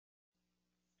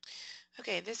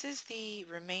Okay, this is the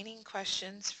remaining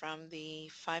questions from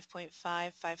the 5.5,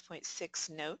 5.6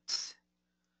 notes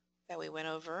that we went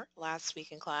over last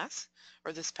week in class,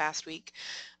 or this past week.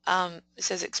 It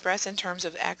says express in terms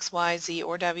of x, y, z,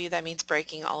 or w. That means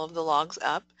breaking all of the logs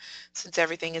up. Since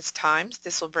everything is times,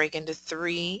 this will break into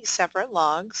 3 separate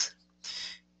logs,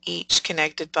 each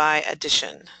connected by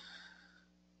addition.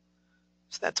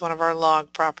 So that's one of our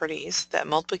log properties, that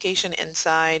multiplication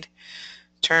inside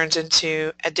turns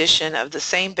into addition of the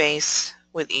same base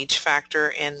with each factor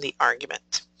in the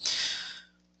argument.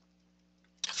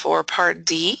 For part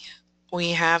D, we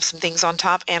have some things on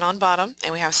top and on bottom,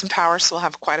 and we have some power, so we'll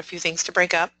have quite a few things to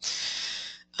break up.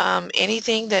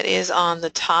 Anything that is on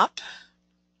the top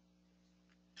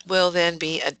will then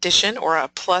be addition or a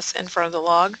plus in front of the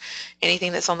log.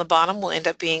 Anything that's on the bottom will end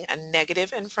up being a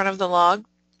negative in front of the log.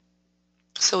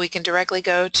 So we can directly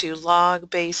go to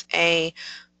log base A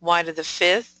y to the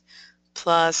 5th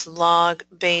plus log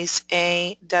base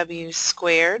A w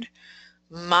squared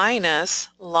minus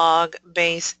log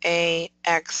base A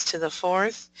x to the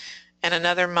 4th and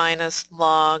another minus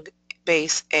log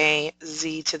base A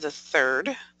z to the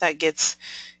 3rd. That gets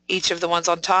each of the ones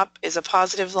on top is a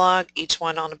positive log, each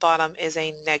one on the bottom is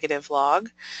a negative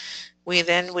log. We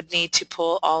then would need to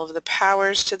pull all of the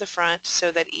powers to the front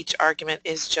so that each argument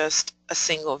is just a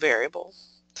single variable.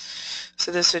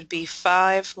 So this would be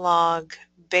 5 log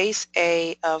base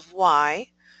A of y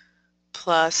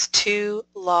plus 2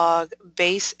 log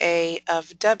base A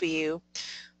of w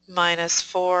minus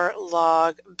 4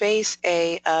 log base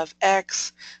A of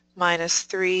x minus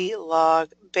 3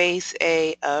 log base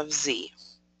A of z.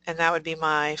 And that would be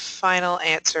my final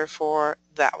answer for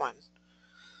that one.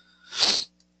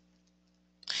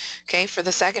 Okay, for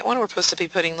the second one, we're supposed to be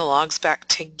putting the logs back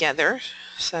together.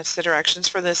 So that's the directions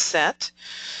for this set.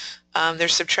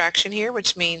 There's subtraction here,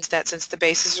 which means that since the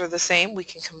bases are the same, we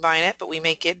can combine it, but we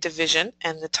make it division,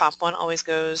 and the top one always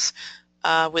goes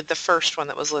with the first one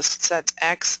that was listed. So that's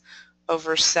x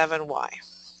over 7y.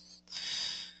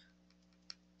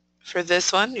 For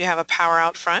this one, you have a power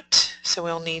out front, so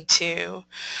we'll need to,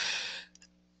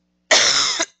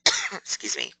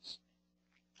 excuse me,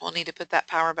 we'll need to put that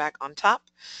power back on top.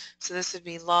 So this would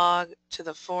be log to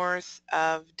the 4th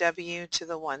of w to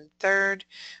the 1/3.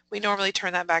 We normally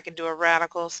turn that back into a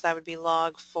radical, so that would be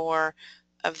log 4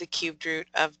 of the cubed root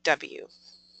of w.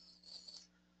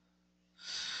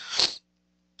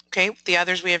 Okay, the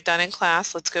others we have done in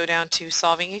class. Let's go down to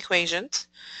solving equations.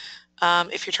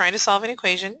 If you're trying to solve an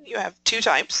equation, you have 2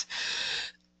 types.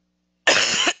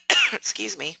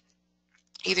 Excuse me.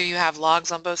 Either you have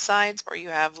logs on both sides or you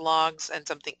have logs and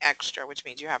something extra, which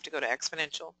means you have to go to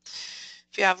exponential.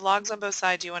 If you have logs on both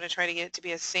sides, you want to try to get it to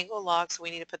be a single log, so we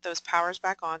need to put those powers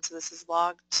back on. So this is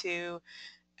log 2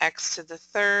 x to the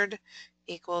 3rd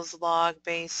equals log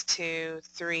base 2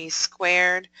 3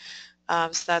 squared.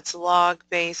 So that's log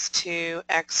base 2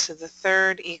 x to the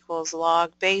 3rd equals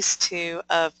log base 2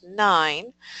 of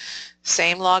 9.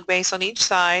 Same log base on each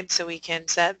side, so we can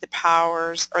set the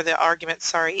powers, or the arguments,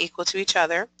 sorry, equal to each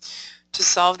other. To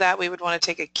solve that, we would want to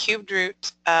take a cubed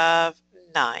root of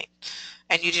 9.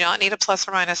 And you do not need a plus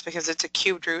or minus because it's a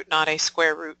cubed root, not a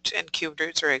square root. And cubed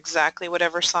roots are exactly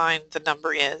whatever sign the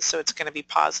number is, so it's going to be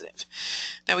positive.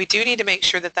 Now we do need to make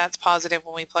sure that that's positive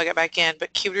when we plug it back in,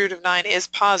 but cubed root of 9 is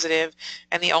positive,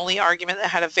 and the only argument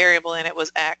that had a variable in it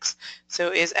was x.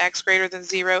 So is x greater than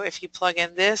 0 if you plug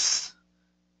in this?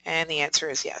 And the answer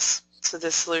is yes. So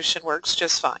this solution works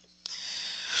just fine.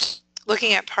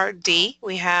 Looking at part D,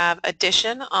 we have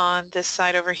addition on this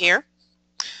side over here.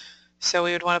 So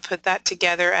we would want to put that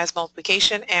together as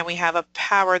multiplication, and we have a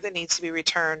power that needs to be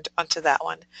returned onto that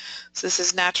one. So this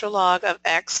is natural log of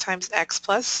x times x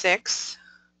plus 6,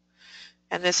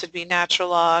 and this would be natural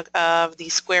log of the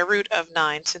square root of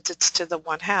 9 since it's to the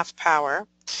 1/2 power.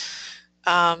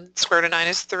 Square root of 9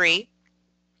 is 3.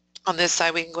 On this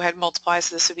side we can go ahead and multiply,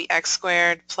 so this would be x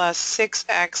squared plus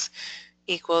 6x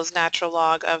equals natural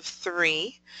log of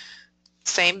 3.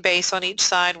 Same base on each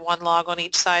side, 1 log on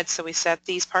each side, so we set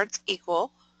these parts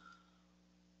equal.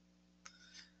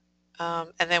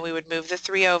 And then we would move the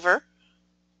 3 over.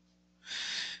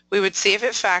 We would see if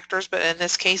it factors, but in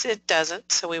this case it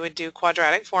doesn't, so we would do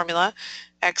quadratic formula.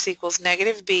 X equals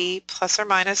negative b plus or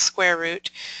minus square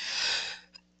root.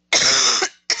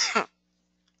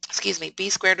 Excuse me, b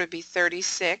squared would be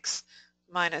 36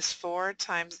 minus 4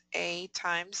 times a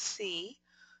times c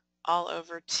all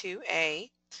over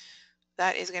 2a.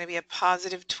 That is going to be a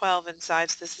positive 12 inside,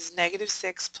 so this is negative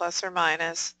 6 plus or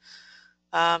minus.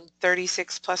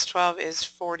 36 plus 12 is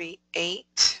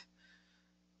 48.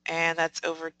 and that's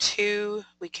over 2.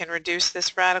 We can reduce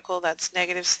this radical. That's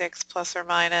negative 6 plus or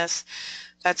minus.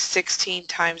 That's 16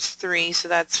 times 3, so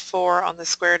that's 4 on the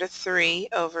square root of 3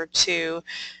 over 2,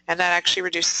 and that actually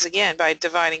reduces again by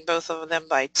dividing both of them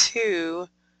by 2.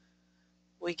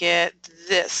 We get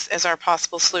this as our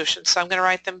possible solution. So I'm going to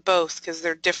write them both because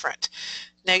they're different.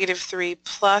 Negative 3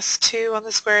 plus 2 on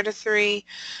the square root of 3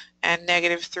 and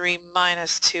negative 3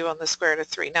 minus 2 on the square root of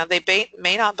 3. Now they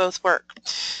may not both work.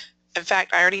 In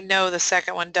fact, I already know the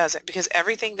second one doesn't because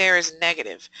everything there is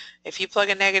negative. If you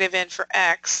plug a negative in for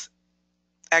x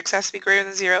has to be greater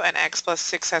than 0 and x plus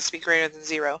 6 has to be greater than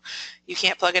 0. You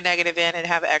can't plug a negative in and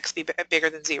have x be bigger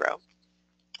than 0.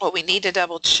 What we need to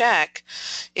double check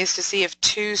is to see if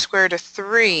 2 square root of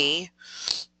 3,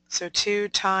 so 2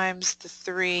 times the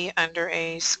 3 under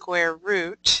a square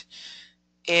root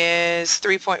is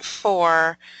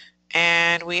 3.4,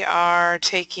 and we are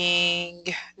taking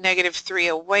negative 3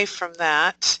 away from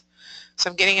that. So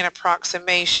I'm getting an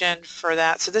approximation for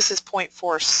that. So this is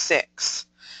 0.46.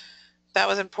 That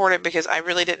was important because I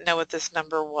really didn't know what this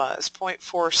number was,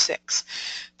 0.46.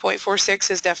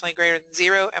 0.46 is definitely greater than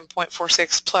 0, and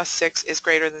 0.46 plus 6 is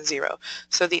greater than 0.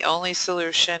 So the only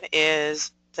solution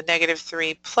is the negative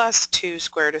 3 plus 2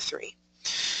 square root of 3.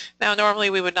 Now normally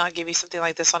we would not give you something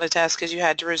like this on a test because you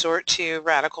had to resort to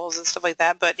radicals and stuff like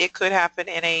that, but it could happen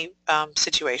in a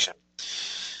situation.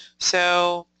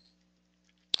 So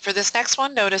for this next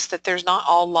one, notice that there's not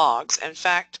all logs. In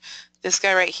fact, this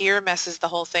guy right here messes the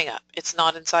whole thing up. It's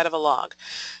not inside of a log.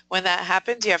 When that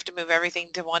happens, you have to move everything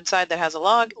to one side that has a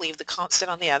log, leave the constant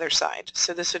on the other side.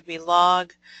 So this would be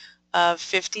log of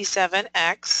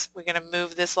 57x. We're going to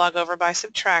move this log over by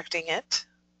subtracting it,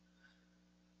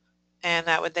 and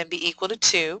that would then be equal to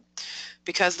 2.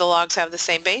 Because the logs have the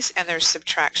same base and there's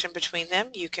subtraction between them,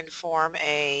 you can form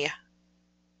a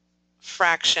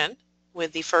fraction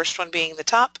with the first one being the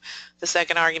top, the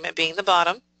second argument being the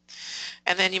bottom.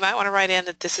 And then you might want to write in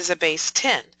that this is a base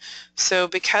 10. So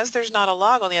because there's not a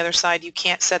log on the other side, you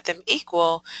can't set them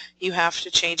equal. You have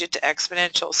to change it to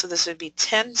exponential. So this would be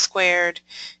 10 squared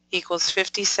equals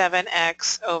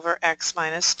 57x over x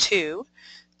minus 2.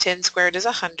 10 squared is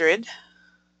 100.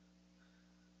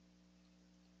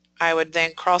 I would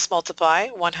then cross multiply.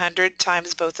 100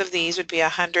 times both of these would be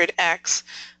 100x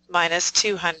minus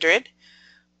 200.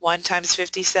 1 times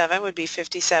 57 would be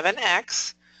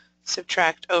 57x.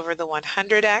 Subtract over the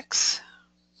 100x.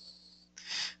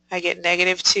 I get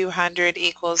negative 200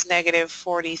 equals negative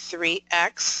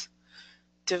 43x.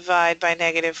 Divide by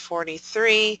negative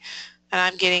 43, and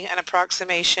I'm getting an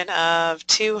approximation of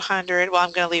 200, well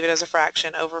I'm going to leave it as a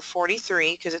fraction, over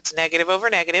 43 because it's negative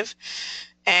over negative.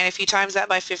 And if you times that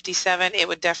by 57, it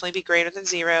would definitely be greater than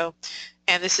 0.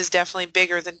 And this is definitely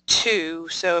bigger than 2,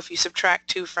 so if you subtract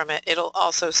 2 from it, it'll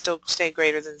also still stay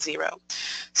greater than 0.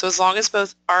 So as long as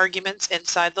both arguments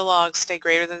inside the log stay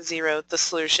greater than 0, the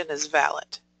solution is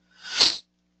valid.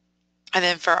 And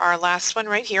then for our last one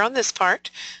right here on this part,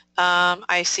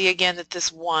 I see again that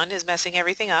this 1 is messing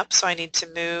everything up, so I need to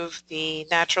move the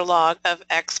natural log of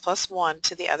x plus 1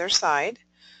 to the other side.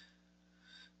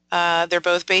 They're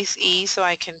both base e, so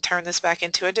I can turn this back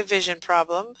into a division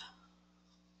problem.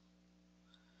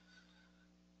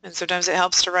 And sometimes it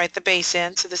helps to write the base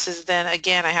in. So this is then,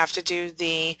 again, I have to do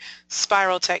the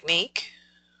spiral technique.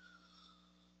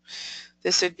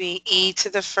 This would be e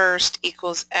to the first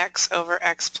equals x over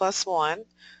x plus 1.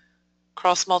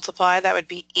 Cross multiply, that would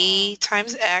be e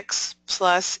times x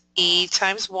plus e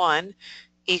times 1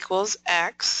 equals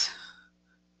x.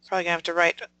 Probably going to have to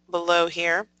write below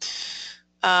here.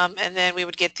 And then we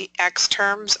would get the x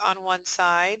terms on one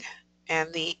side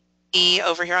and the e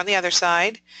over here on the other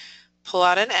side. Pull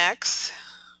out an x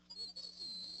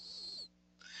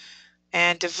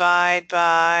and divide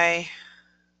by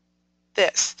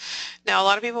this. Now a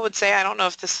lot of people would say, I don't know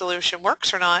if the solution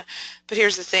works or not, but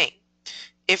here's the thing.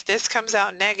 If this comes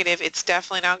out negative, it's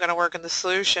definitely not going to work in the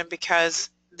solution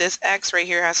because this x right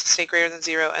here has to stay greater than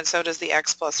 0, and so does the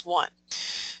x plus 1.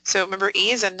 So remember, e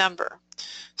is a number.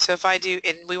 So if I do,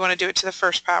 and we want to do it to the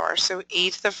first power, so e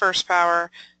to the first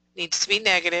power needs to be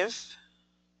negative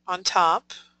on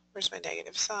top. Where's my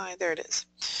negative sign? There it is.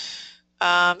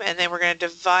 And then we're going to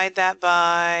divide that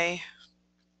by,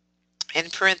 in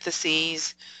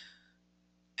parentheses,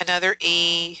 another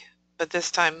e, but this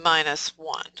time minus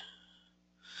 1.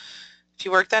 If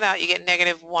you work that out, you get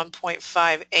negative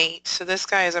 1.58. So this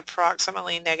guy is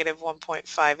approximately negative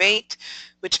 1.58,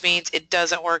 which means it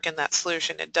doesn't work in that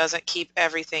solution. It doesn't keep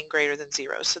everything greater than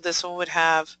 0. So this one would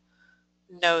have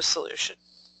no solution.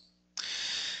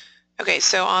 Okay,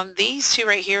 so on these two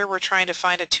right here, we're trying to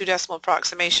find a 2 decimal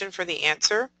approximation for the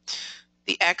answer.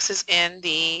 The x is in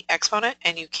the exponent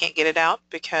and you can't get it out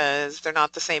because they're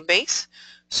not the same base.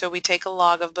 So we take a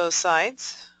log of both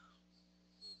sides.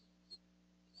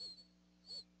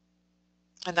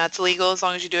 And that's legal as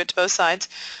long as you do it to both sides.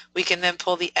 We can then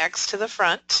pull the x to the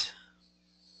front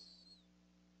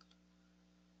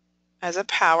as a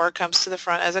power, comes to the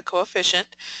front as a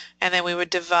coefficient, and then we would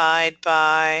divide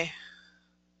by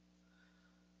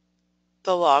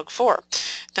the log 4.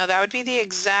 Now that would be the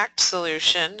exact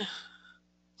solution.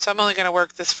 So I'm only going to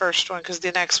work this first one because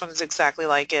the next one is exactly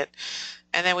like it.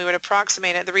 And then we would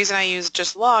approximate it. The reason I use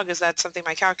just log is that's something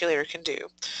my calculator can do.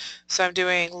 So I'm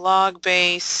doing log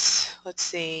base, let's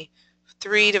see,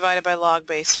 3 divided by log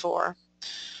base 4.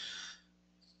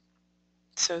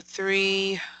 So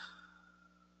 3,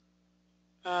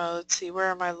 let's see, where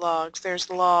are my logs? There's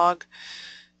log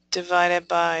divided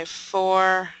by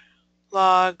 4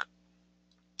 log.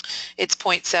 It's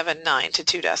 0.79 to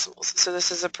 2 decimals. So this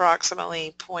is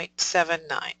approximately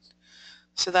 0.79.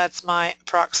 So that's my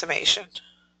approximation.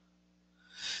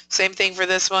 Same thing for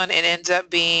this one. It ends up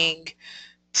being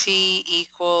t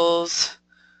equals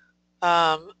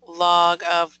log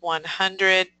of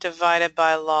 100 divided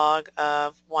by log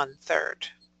of 1/3.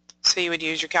 So you would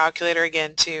use your calculator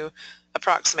again to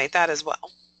approximate that as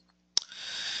well.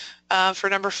 For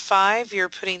number 5, you're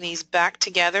putting these back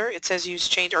together. It says use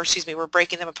change, or excuse me, we're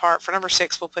breaking them apart. For number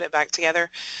 6, we'll put it back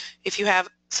together. If you have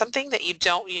something that you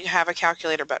have a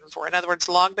calculator button for. In other words,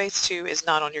 log base 2 is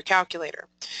not on your calculator.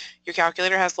 Your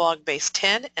calculator has log base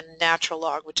 10 and natural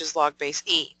log, which is log base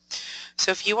E. So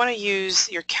if you want to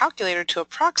use your calculator to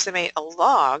approximate a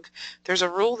log, there's a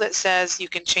rule that says you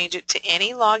can change it to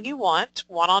any log you want,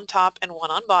 one on top and one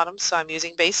on bottom. So I'm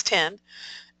using base 10,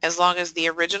 as long as the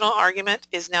original argument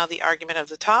is now the argument of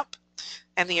the top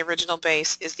and the original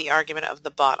base is the argument of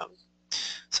the bottom.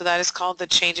 So that is called the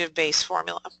change of base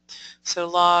formula. So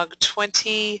log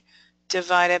 20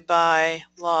 divided by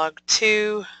log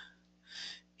 2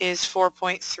 is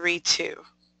 4.32.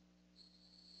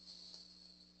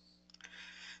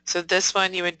 So this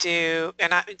one you would do,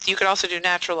 and you could also do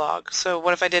natural log. So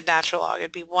what if I did natural log?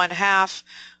 It'd be 1/2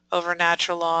 over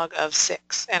natural log of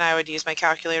 6, and I would use my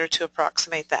calculator to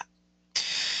approximate that.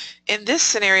 In this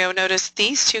scenario, notice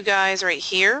these two guys right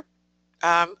here,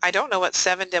 I don't know what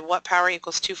 7 to what power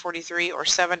equals 243 or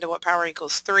 7 to what power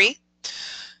equals 3,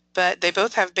 but they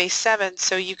both have base 7,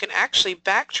 so you can actually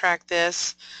backtrack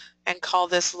this and call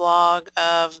this log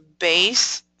of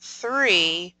base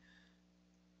 3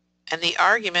 and the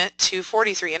argument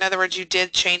 243. In other words, you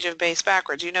did change of base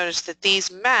backwards. You notice that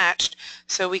these matched,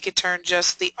 so we could turn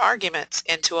just the arguments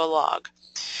into a log.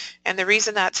 And the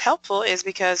reason that's helpful is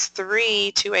because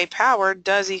 3 to a power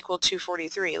does equal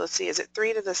 243. Let's see, is it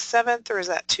 3 to the 7th or is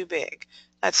that too big?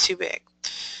 That's too big.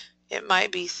 It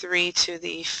might be 3 to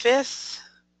the 5th.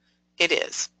 It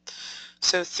is.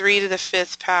 So 3 to the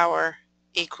 5th power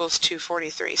equals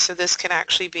 243. So this can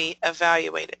actually be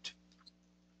evaluated.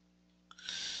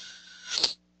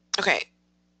 Okay,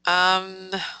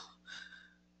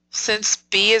 since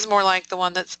B is more like the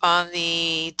one that's on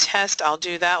the test, I'll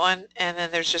do that one, and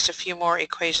then there's just a few more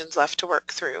equations left to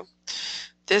work through.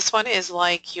 This one is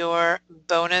like your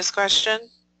bonus question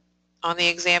on the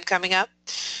exam coming up.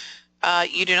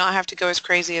 You do not have to go as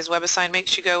crazy as WebAssign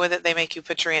makes you go with it. They make you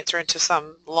put your answer into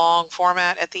some long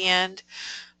format at the end.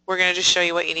 We're going to just show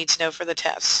you what you need to know for the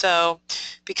test. So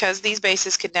because these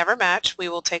bases could never match, we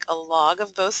will take a log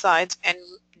of both sides and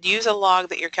use a log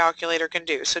that your calculator can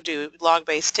do. So do log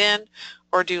base 10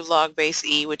 or do log base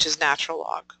E, which is natural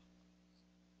log.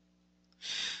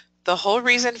 The whole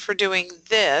reason for doing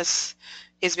this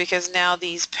is because now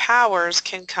these powers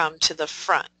can come to the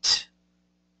front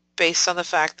based on the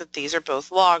fact that these are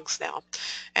both logs now.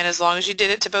 And as long as you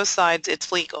did it to both sides,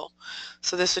 it's legal.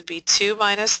 So this would be 2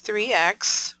 minus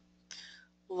 3x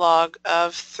log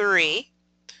of 3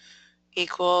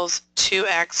 equals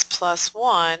 2x plus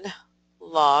 1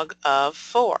 log of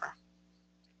 4.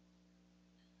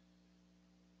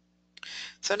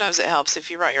 Sometimes it helps if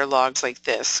you write your logs like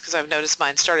this, because I've noticed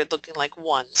mine started looking like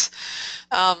ones.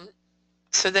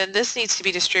 So then this needs to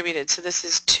be distributed. So this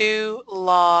is 2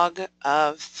 log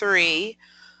of 3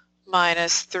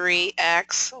 minus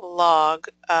 3x log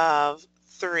of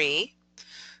 3.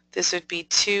 This would be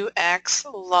 2x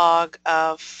log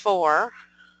of 4,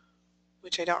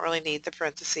 which I don't really need the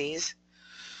parentheses.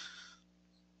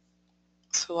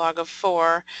 So log of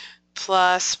 4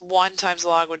 plus 1 times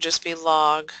log would just be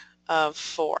log of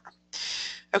 4.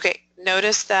 Okay,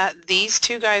 notice that these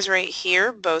two guys right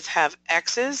here both have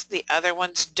x's, the other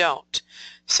ones don't.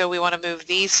 So we want to move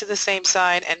these to the same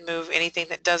side and move anything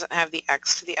that doesn't have the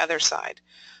x to the other side.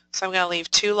 So I'm going to leave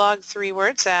 2 log 3 where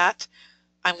it's at.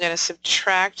 I'm going to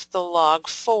subtract the log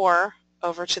 4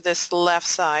 over to this left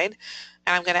side,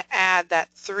 and I'm going to add that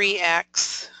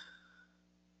 3x.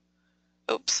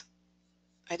 Oops,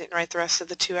 I didn't write the rest of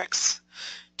the 2x.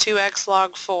 2x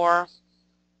log 4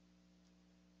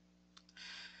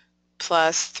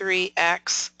 plus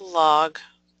 3x log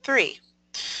 3.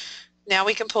 Now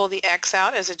we can pull the x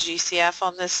out as a GCF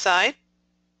on this side.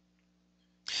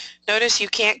 Notice you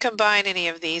can't combine any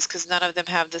of these because none of them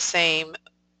have the same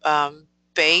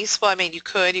base. Well, I mean, you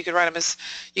could write them as,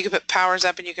 you could put powers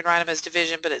up and you can write them as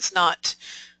division, but it's not,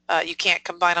 you can't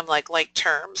combine them like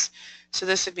terms. So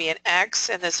this would be an x,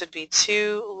 and this would be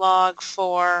 2 log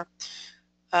 4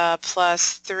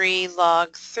 plus 3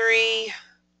 log 3,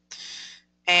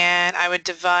 and I would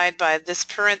divide by this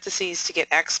parentheses to get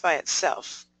x by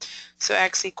itself. So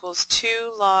x equals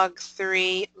 2 log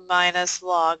 3 minus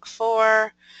log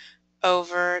 4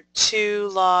 over 2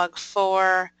 log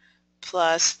 4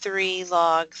 plus 3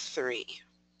 log 3.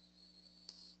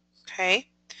 Okay,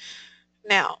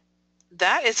 now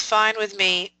that is fine with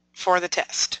me for the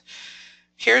test.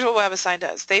 Here's what WebAssign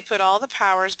does. They put all the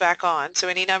powers back on, so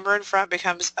any number in front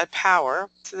becomes a power.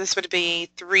 So this would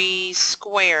be 3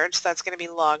 squared, so that's going to be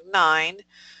log 9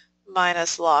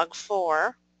 minus log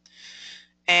 4.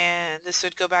 And this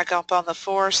would go back up on the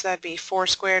 4, so that'd be 4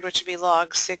 squared, which would be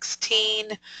log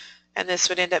 16. And this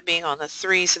would end up being on the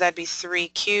 3, so that'd be 3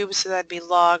 cubed, so that'd be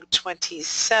log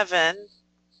 27.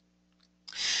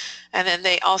 And then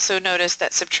they also notice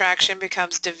that subtraction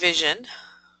becomes division.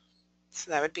 So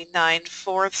that would be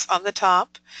 9/4 on the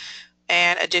top.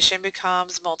 And addition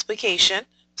becomes multiplication.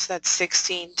 So that's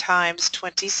 16 times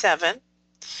 27.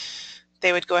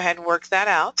 They would go ahead and work that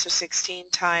out. So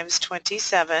 16 times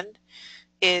 27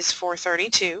 is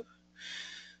 432.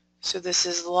 So this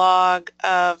is log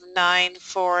of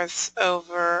 9/4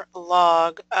 over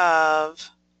log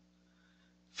of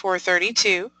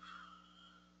 432.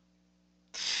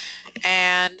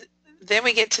 And then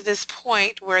we get to this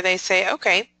point where they say,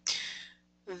 okay,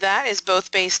 that is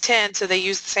both base 10, so they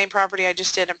use the same property I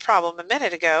just did in problem a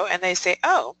minute ago, and they say,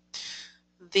 oh,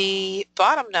 the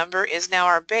bottom number is now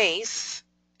our base,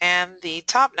 and the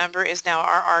top number is now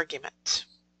our argument.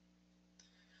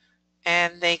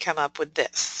 And they come up with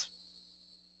this.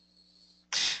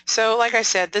 So like I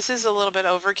said, this is a little bit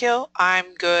overkill.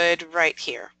 I'm good right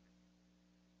here.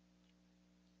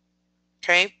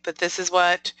 Okay, but this is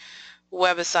what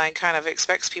WebAssign kind of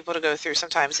expects people to go through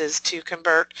sometimes, is to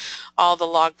convert all the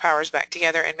log powers back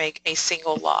together and make a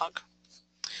single log.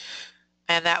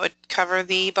 And that would cover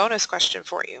the bonus question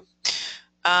for you.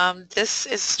 This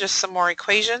is just some more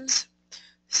equations.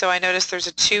 So I notice there's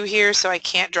a 2 here, so I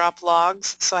can't drop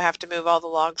logs, so I have to move all the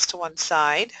logs to one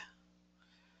side.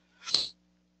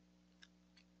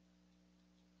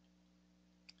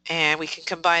 And we can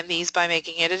combine these by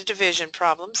making it a division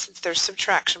problem since there's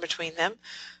subtraction between them.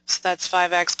 So that's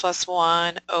 5x plus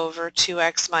 1 over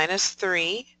 2x minus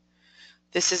 3.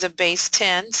 This is a base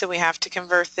 10, so we have to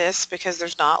convert this because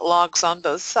there's not logs on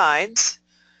both sides.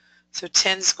 So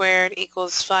 10 squared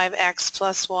equals 5x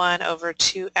plus 1 over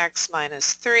 2x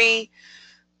minus 3.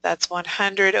 That's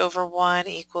 100 over 1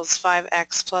 equals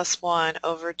 5x plus 1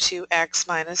 over 2x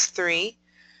minus 3.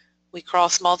 We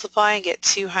cross multiply and get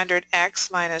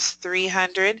 200x minus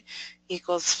 300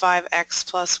 equals 5x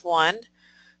plus 1.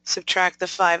 Subtract the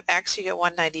 5x, you get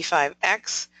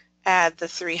 195x. Add the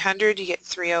 300, you get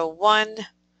 301.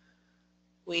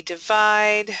 We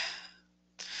divide,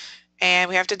 and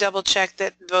we have to double check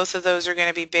that both of those are going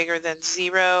to be bigger than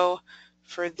 0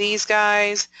 for these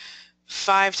guys.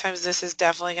 5 times this is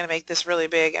definitely going to make this really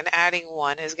big, and adding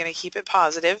 1 is going to keep it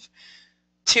positive.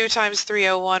 2 times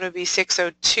 301 would be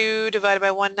 602 divided by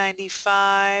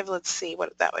 195. Let's see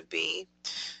what that would be.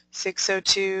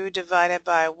 602 divided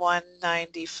by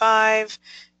 195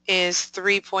 is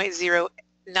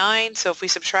 3.09. So if we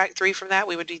subtract 3 from that,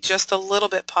 we would be just a little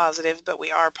bit positive, but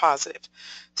we are positive.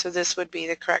 So this would be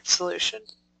the correct solution.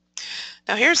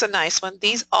 Now here's a nice one.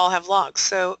 These all have logs.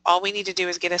 So all we need to do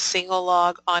is get a single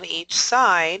log on each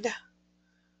side,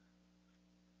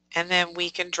 and then we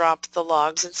can drop the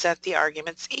logs and set the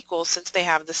arguments equal since they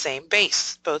have the same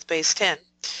base, both base 10.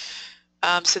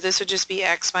 So this would just be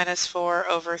x minus 4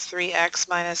 over 3x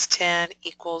minus 10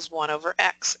 equals 1 over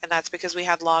x, and that's because we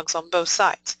had logs on both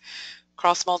sides.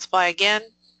 Cross multiply again.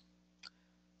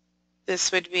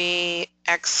 This would be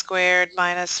x squared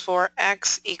minus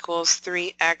 4x equals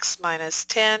 3x minus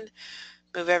 10.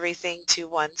 Move everything to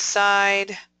one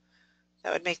side.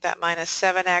 That would make that minus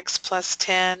 7x plus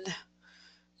 10.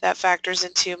 That factors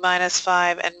into minus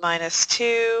 5 and minus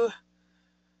 2,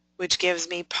 which gives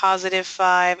me positive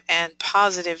 5 and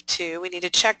positive 2. We need to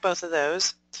check both of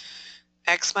those.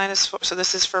 x minus 4, so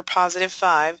this is for positive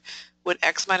 5. Would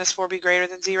x minus 4 be greater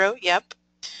than 0? Yep.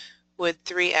 Would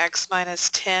 3x minus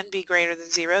 10 be greater than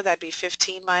 0? That'd be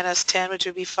 15 minus 10, which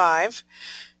would be 5.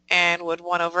 And would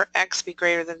 1 over x be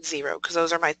greater than 0? Because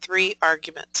those are my 3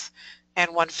 arguments.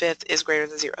 And 1/5 is greater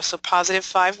than 0. So positive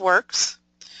 5 works.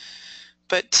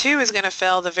 But 2 is going to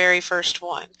fail the very first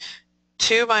one.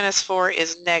 2 minus 4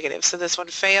 is negative, so this one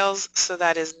fails, so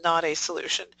that is not a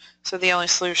solution. So the only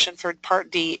solution for part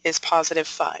D is positive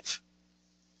 5.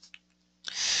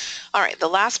 All right, the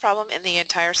last problem in the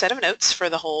entire set of notes for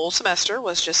the whole semester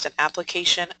was just an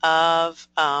application of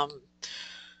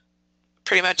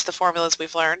pretty much the formulas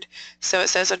we've learned. So it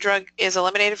says a drug is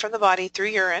eliminated from the body through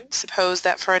urine. Suppose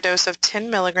that for a dose of 10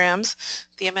 milligrams,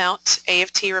 the amount A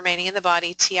of T remaining in the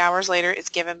body T hours later is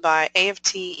given by A of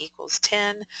T equals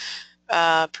 10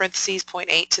 parentheses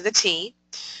 0.8 to the T,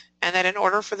 and that in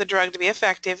order for the drug to be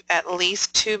effective, at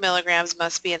least 2 milligrams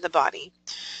must be in the body.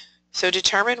 So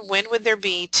determine when would there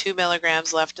be 2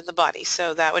 milligrams left in the body.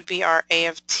 So that would be our A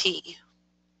of T,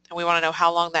 and we want to know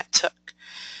how long that took.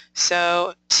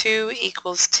 So 2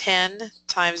 equals 10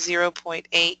 times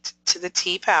 0.8 to the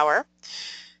T power.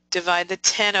 Divide the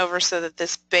 10 over so that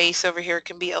this base over here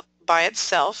can be by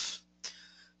itself.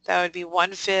 That would be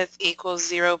 1/5 equals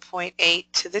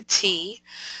 0.8 to the T.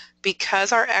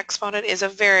 Because our exponent is a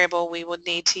variable, we would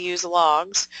need to use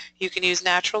logs. You can use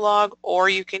natural log or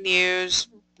you can use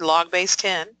log base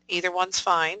 10. Either one's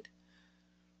fine.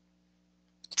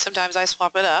 Sometimes I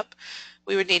swap it up.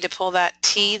 We would need to pull that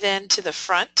T then to the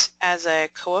front as a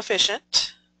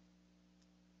coefficient.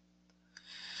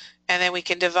 And then we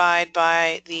can divide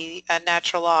by the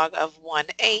natural log of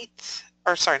 1/8,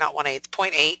 or sorry, not 1/8,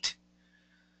 0.8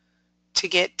 to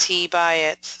get T by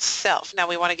itself. Now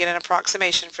we want to get an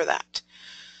approximation for that.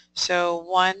 So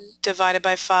 1 divided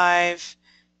by 5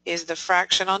 is the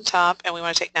fraction on top, and we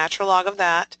want to take natural log of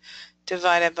that,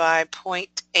 divided by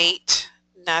 0.8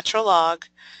 natural log,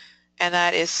 and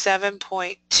that is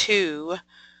 7.2.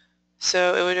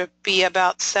 So it would be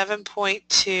about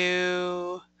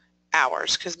 7.2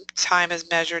 hours, because time is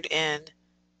measured in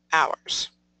hours.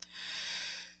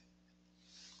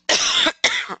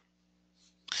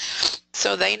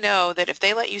 So they know that if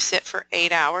they let you sit for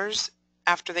 8 hours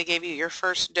after they gave you your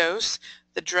first dose,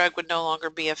 the drug would no longer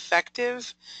be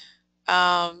effective.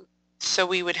 So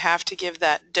we would have to give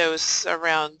that dose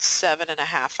around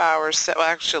 7.5 hours, so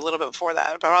actually a little bit before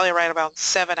that, but probably right about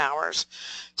 7 hours,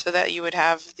 so that you would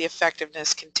have the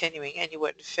effectiveness continuing and you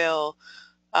wouldn't feel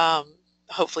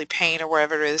hopefully pain or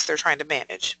wherever it is they're trying to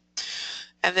manage.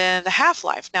 And then the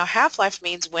half-life. Now half-life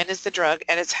means when is the drug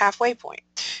at its halfway point.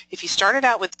 If you started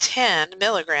out with 10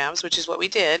 milligrams, which is what we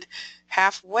did,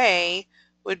 halfway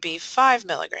would be 5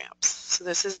 milligrams. So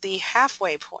this is the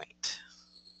halfway point.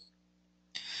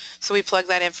 So we plug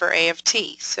that in for A of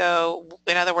T. So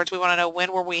in other words, we want to know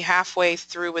when were we halfway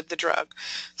through with the drug.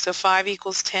 So 5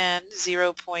 equals 10,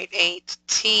 0.8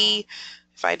 T.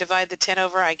 If I divide the 10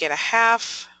 over, I get a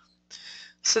half.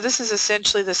 So this is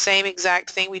essentially the same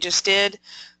exact thing we just did,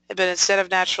 but instead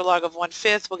of natural log of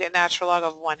 1/5, we'll get natural log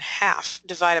of 1/2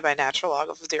 divided by natural log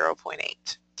of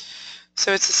 0.8.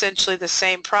 So it's essentially the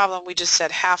same problem, we just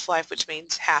said half-life, which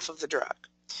means half of the drug.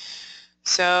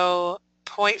 So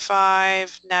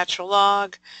 0.5 natural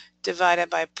log divided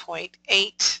by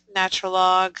 0.8 natural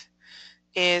log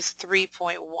is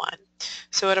 3.1.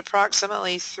 So at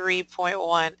approximately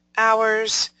 3.1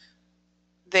 hours,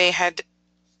 they had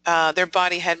their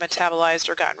body had metabolized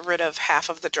or gotten rid of half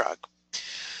of the drug.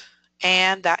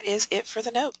 And that is it for the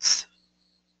notes.